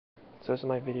so this is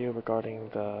my video regarding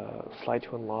the slide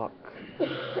to unlock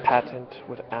patent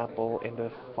with Apple in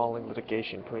the following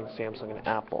litigation between Samsung and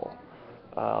Apple.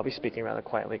 I'll be speaking rather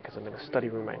quietly because I'm in a study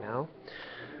room right now.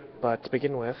 But to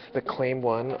begin with, the claim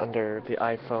 1 under the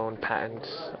iPhone patent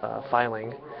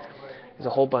filing is a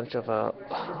whole bunch of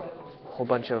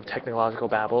technological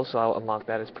babble, so I'll unlock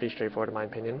that. It's pretty straightforward in my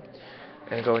opinion,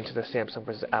 and go into the Samsung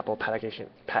versus Apple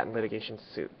patent litigation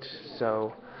suit.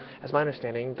 So, as my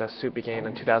understanding, the suit began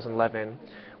in 2011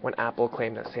 when Apple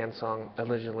claimed that Samsung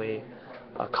allegedly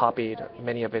copied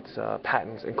many of its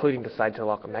patents, including the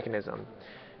slide-to-lock mechanism,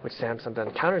 which Samsung then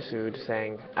countersued,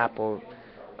 saying Apple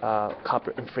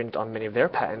infringed on many of their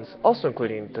patents, also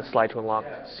including the slide-to-unlock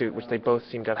suit, which they both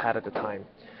seemed to have had at the time.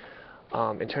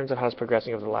 In terms of how it's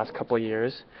progressing over the last couple of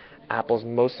years, Apple's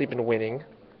mostly been winning.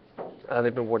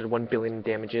 They've been awarded $1 billion in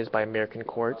damages by American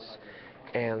courts,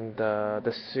 and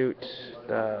the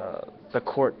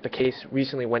case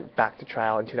recently went back to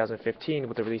trial in 2015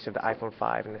 with the release of the iPhone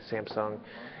 5 and the Samsung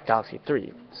Galaxy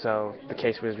 3. So the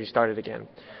case was restarted again.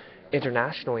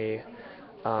 Internationally,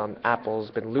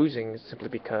 Apple's been losing simply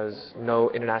because no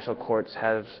international courts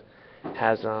has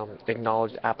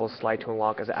acknowledged Apple's slide to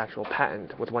unlock as an actual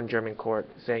patent, with one German court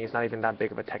saying it's not even that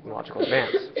big of a technological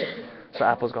advance. So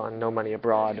Apple's gotten no money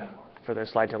abroad for their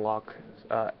slide to unlock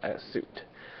suit.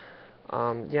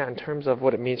 Yeah, in terms of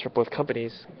what it means for both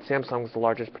companies, Samsung is the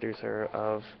largest producer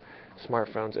of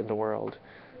smartphones in the world.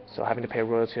 So having to pay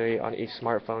royalty on each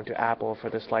smartphone to Apple for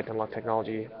their slide to unlock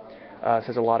technology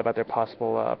says a lot about their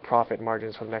possible profit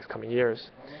margins for the next coming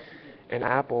years. And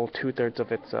Apple, 2/3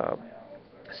 of its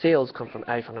sales come from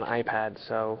iPhone and iPad,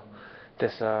 so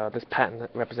this patent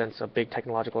represents a big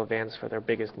technological advance for their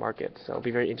biggest market. So it'll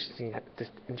be very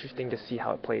interesting to see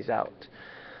how it plays out.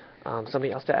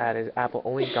 Something else to add is Apple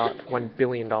only got $1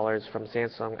 billion from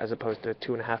Samsung as opposed to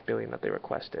 $2.5 billion that they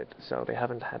requested. So they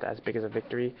haven't had as big as a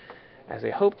victory as they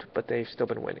hoped, but they've still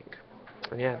been winning.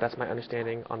 And yeah, that's my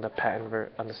understanding on the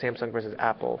Samsung versus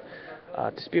Apple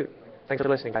dispute. Thanks for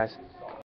listening, guys.